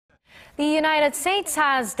The United States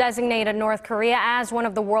has designated North Korea as one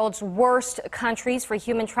of the world's worst countries for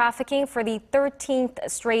human trafficking for the 13th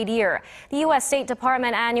straight year. The U.S. State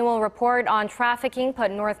Department annual report on trafficking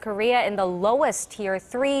put North Korea in the lowest Tier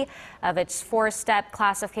 3 of its four-step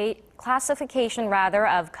classification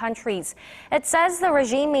of countries. It says the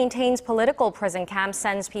regime maintains political prison camps,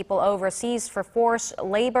 sends people overseas for forced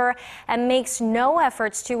labor, and makes no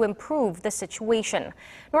efforts to improve the situation.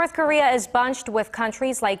 North Korea is bunched with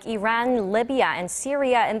countries like Iran, Libya, and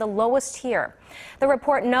Syria in the lowest tier. The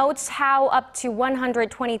report notes how up to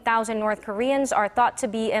 120,000 North Koreans are thought to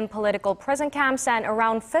be in political prison camps, and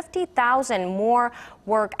around 50,000 more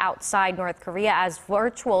work outside North Korea as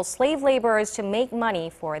virtual slave laborers to make money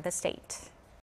for the state.